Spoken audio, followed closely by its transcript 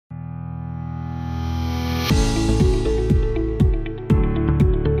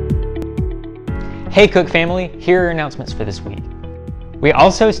Hey Cook family, here are announcements for this week. We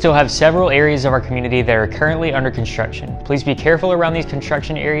also still have several areas of our community that are currently under construction. Please be careful around these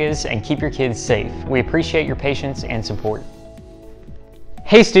construction areas and keep your kids safe. We appreciate your patience and support.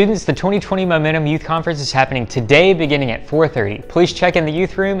 Hey students, the 2020 Momentum Youth Conference is happening today beginning at 4:30. Please check in the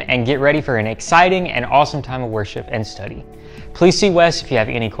youth room and get ready for an exciting and awesome time of worship and study. Please see Wes if you have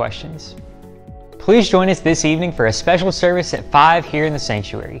any questions. Please join us this evening for a special service at 5 here in the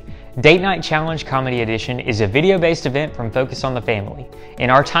sanctuary. Date Night Challenge Comedy Edition is a video-based event from Focus on the Family. In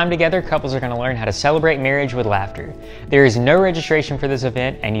our time together, couples are going to learn how to celebrate marriage with laughter. There is no registration for this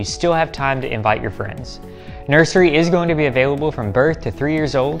event, and you still have time to invite your friends. Nursery is going to be available from birth to 3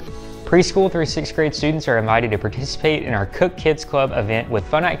 years old. Preschool through 6th grade students are invited to participate in our Cook Kids Club event with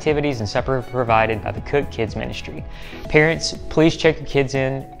fun activities and supper provided by the Cook Kids Ministry. Parents, please check your kids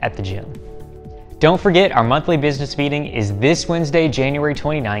in at the gym. Don't forget, our monthly business meeting is this Wednesday, January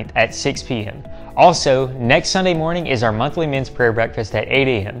 29th at 6 p.m. Also, next Sunday morning is our monthly men's prayer breakfast at 8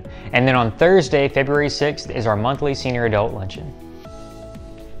 a.m. And then on Thursday, February 6th is our monthly senior adult luncheon.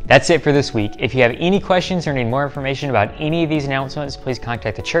 That's it for this week. If you have any questions or need more information about any of these announcements, please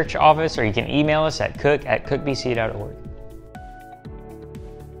contact the church office or you can email us at cook@cookbc.org.